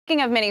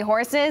Speaking of mini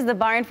horses, the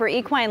Barn for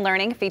Equine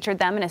Learning featured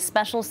them in a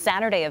special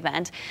Saturday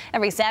event.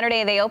 Every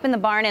Saturday, they open the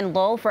barn in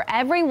Lowell for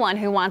everyone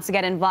who wants to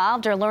get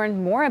involved or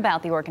learn more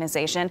about the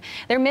organization.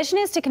 Their mission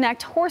is to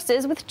connect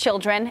horses with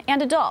children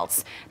and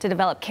adults, to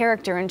develop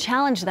character and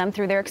challenge them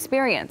through their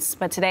experience.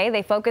 But today,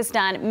 they focused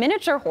on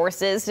miniature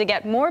horses to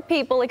get more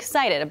people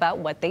excited about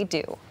what they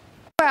do.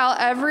 Well,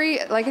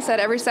 like I said,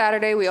 every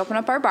Saturday we open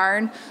up our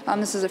barn.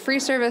 This is a free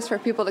service for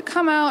people to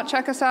come out,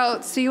 check us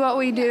out, see what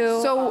we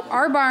do. So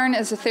our barn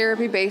is a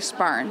therapy-based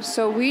barn.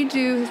 So we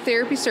do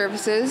therapy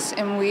services,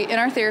 and in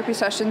our therapy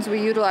sessions,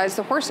 we utilize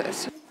the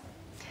horses.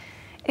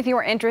 If you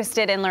are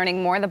interested in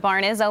learning more, the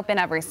barn is open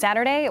every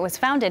Saturday. It was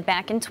founded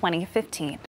back in 2015.